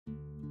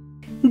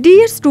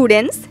Dear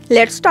students,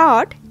 let's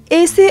start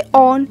essay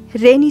on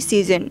rainy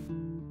season.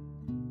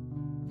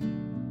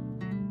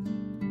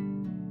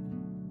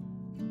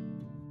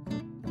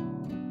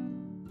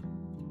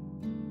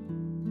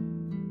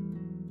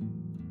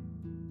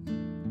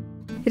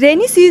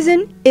 Rainy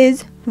season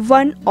is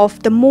one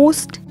of the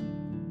most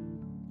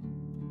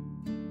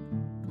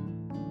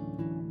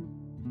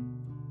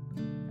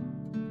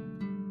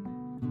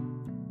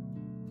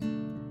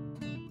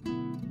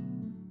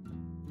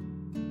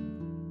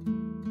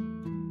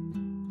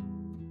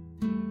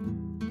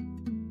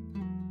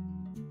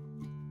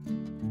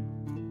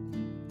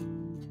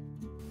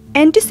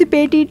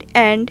anticipated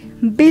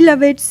and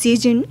beloved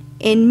season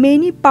in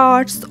many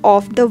parts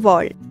of the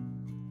world.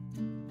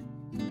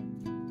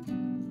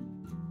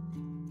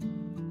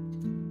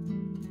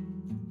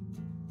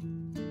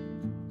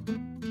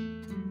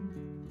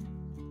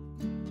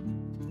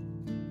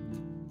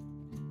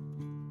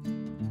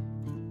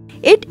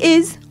 It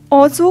is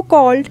also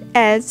called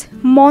as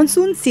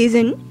monsoon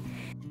season.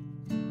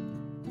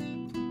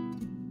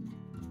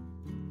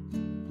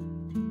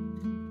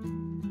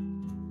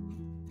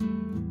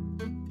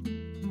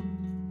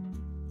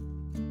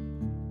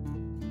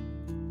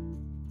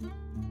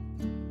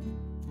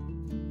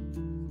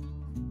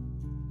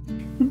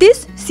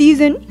 This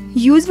season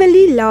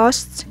usually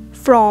lasts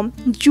from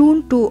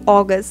June to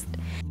August.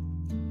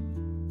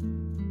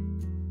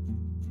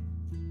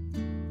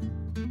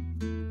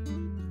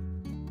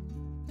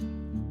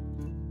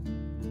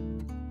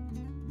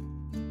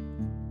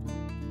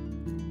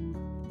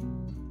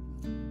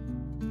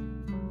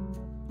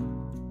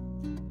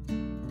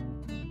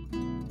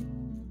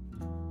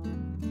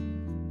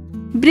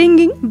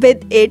 Bringing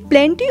with it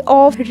plenty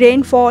of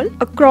rainfall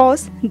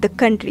across the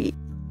country.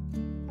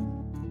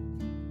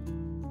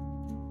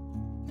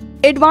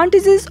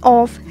 Advantages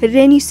of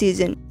rainy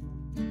season.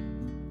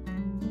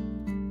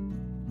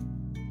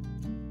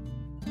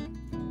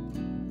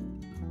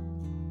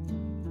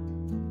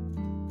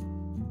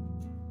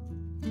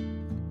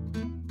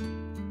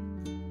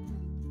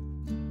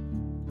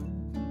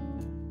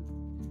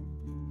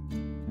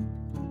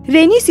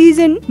 Rainy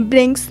season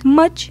brings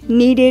much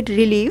needed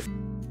relief.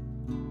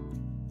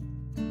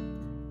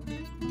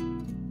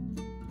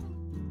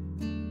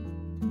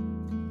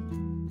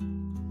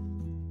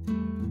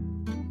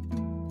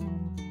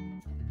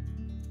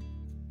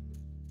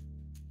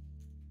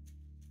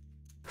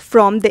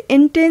 From the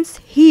intense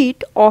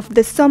heat of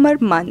the summer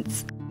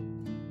months.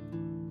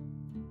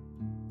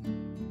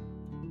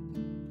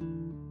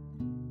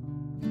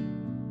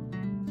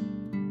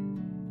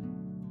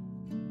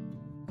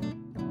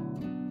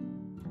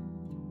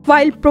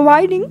 While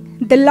providing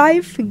the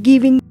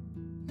life-giving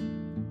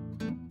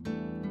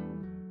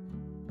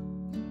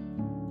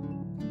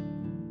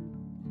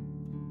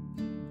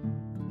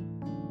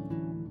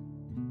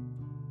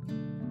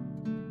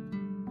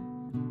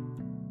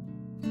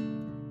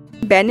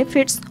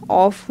benefits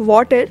of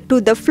water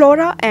to the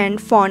flora and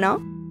fauna.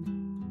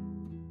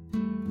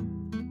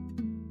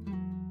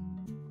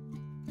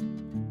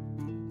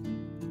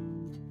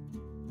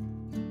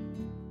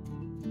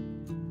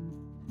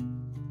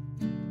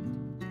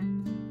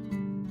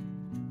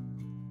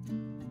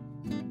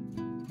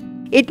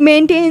 It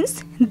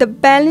maintains the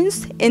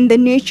balance in the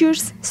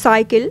nature's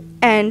cycle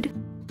and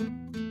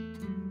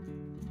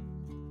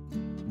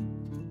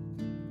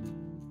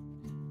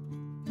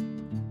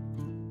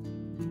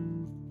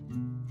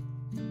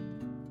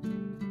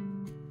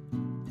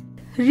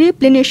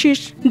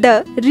replenishes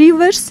the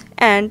rivers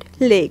and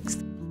lakes.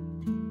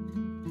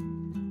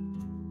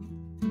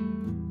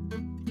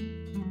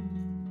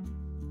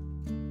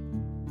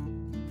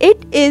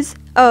 It is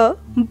a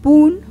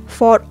boon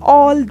for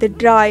all the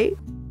dry,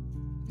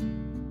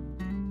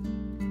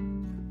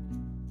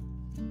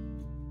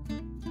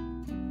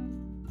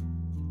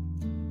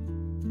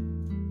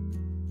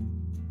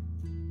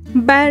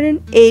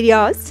 barren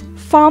areas,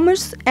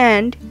 farmers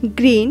and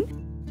green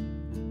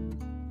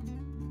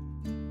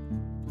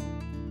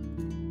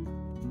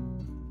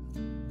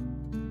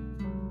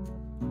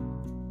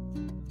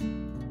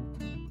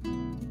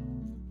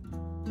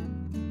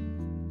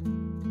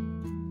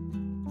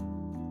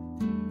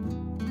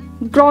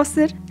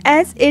grosser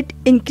as it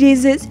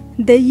increases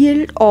the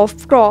yield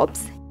of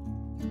crops.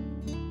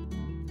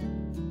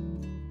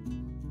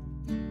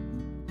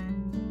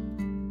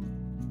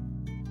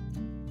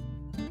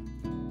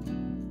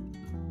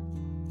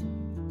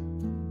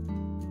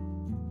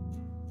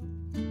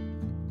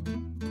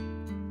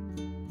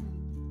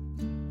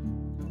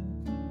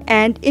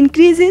 And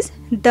increases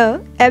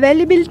the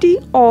availability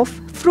of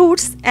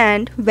fruits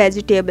and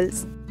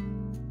vegetables.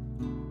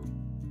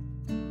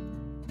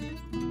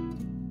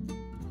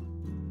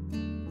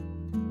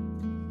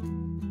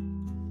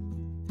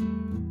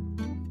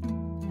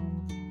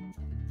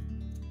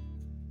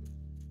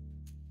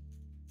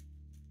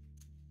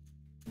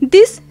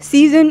 This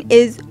season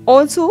is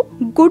also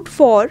good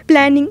for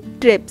planning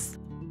trips.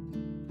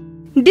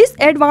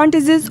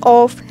 Disadvantages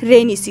of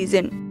rainy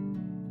season.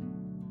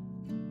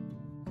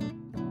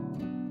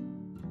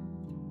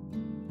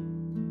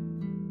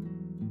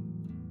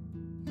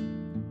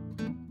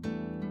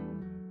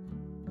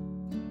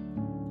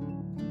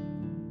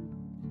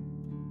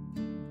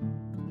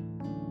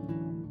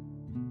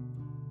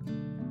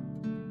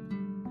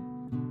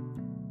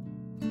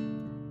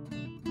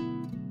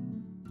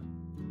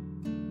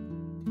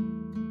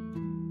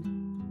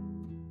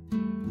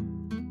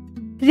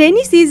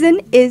 Rainy season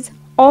is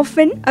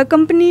often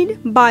accompanied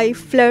by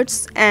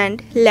floods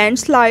and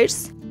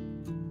landslides.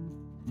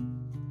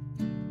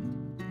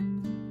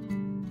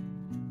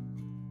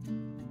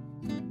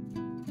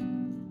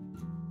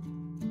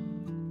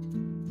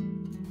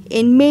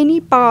 In many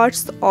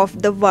parts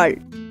of the world.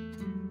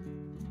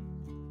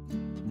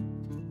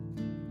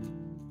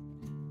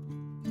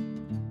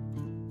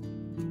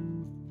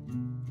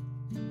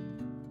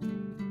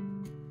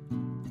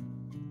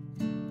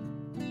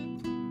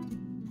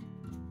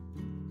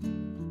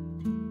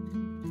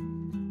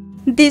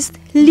 This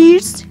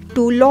leads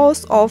to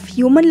loss of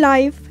human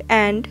life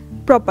and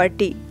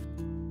property.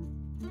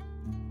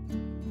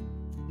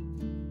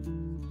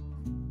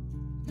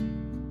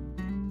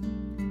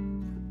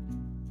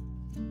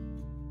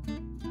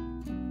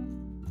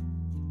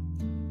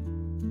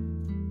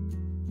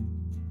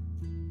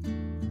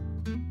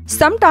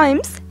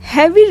 Sometimes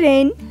heavy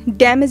rain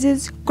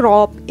damages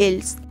crop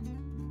yields.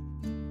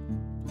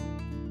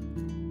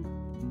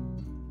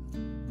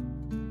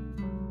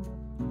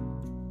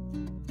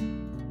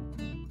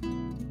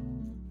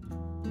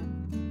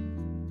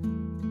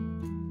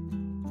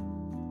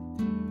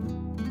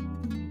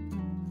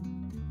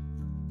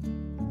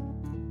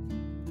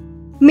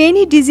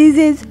 Many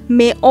diseases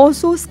may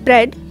also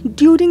spread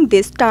during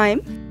this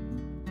time.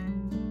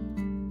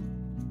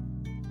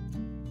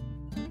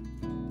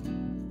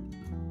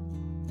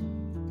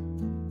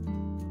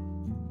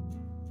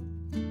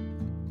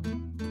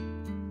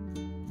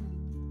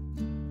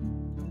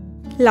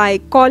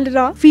 Like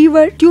cholera,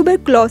 fever,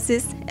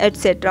 tuberculosis,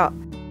 etc.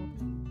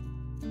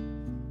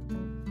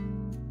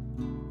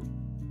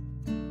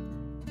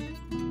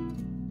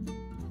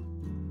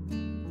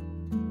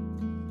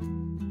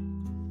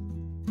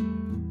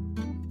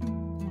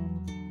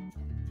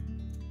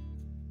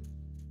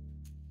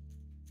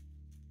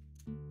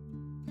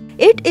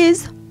 It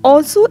is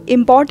also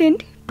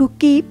important to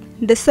keep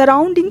the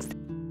surroundings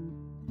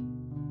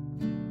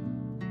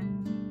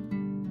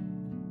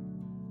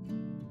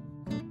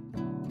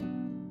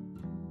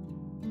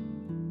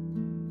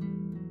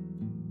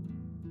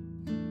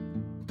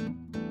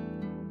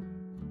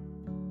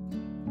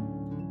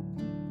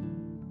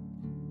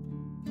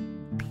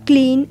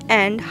clean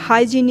and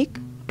hygienic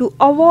to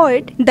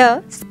avoid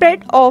the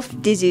spread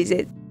of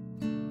diseases.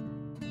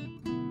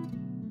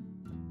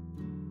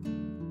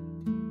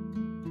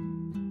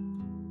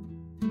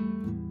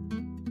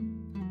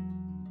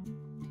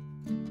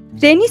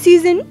 Rainy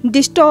season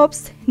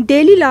disturbs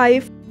daily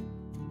life.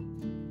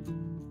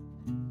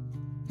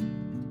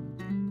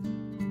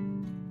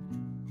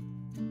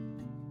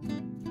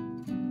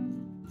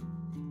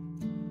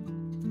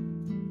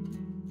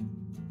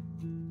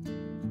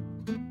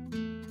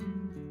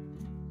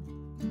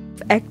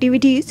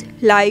 Activities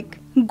like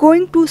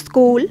going to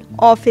school,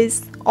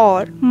 office,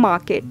 or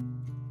market.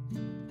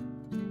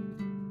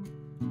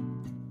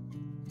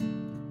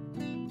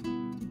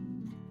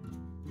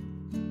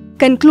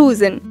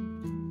 Conclusion.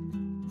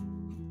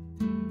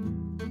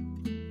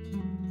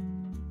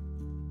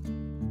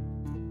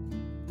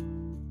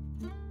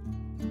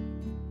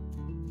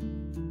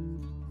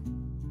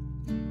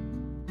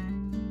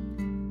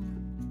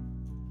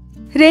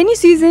 Rainy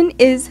season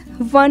is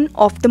one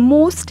of the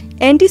most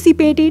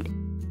anticipated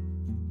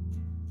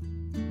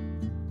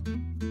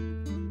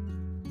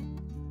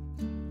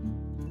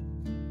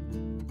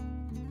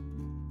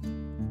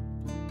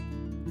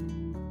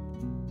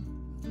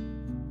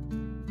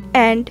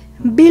and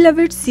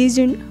beloved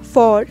season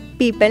for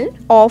people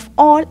of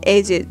all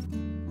ages.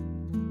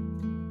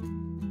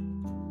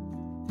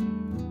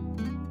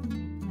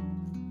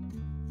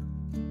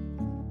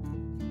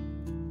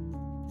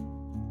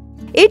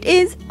 It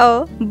is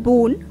a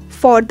boon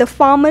for the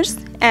farmers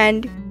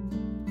and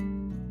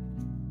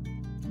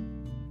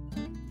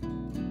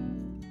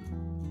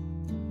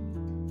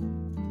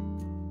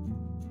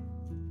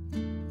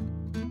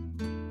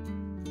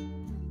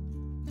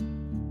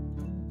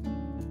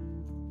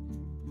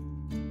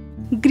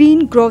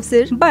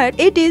greengrocer, but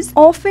it is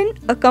often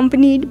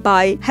accompanied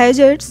by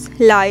hazards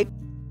like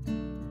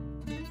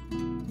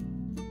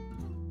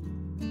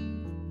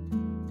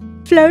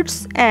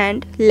floods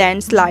and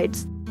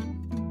landslides.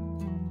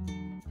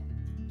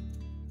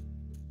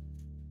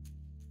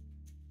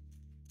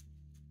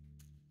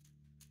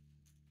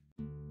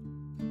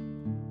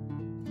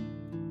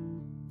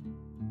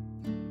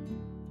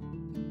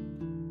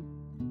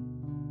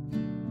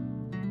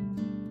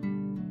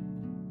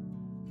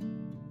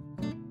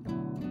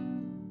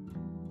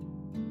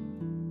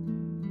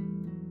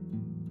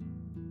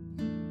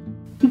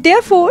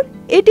 Therefore,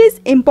 it is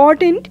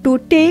important to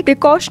take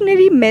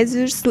precautionary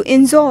measures to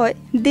enjoy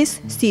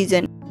this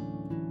season.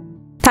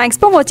 Thanks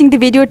for watching the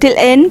video till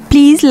end.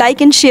 Please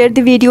like and share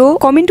the video.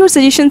 Comment your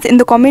suggestions in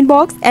the comment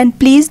box and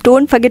please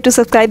don't forget to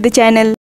subscribe the channel.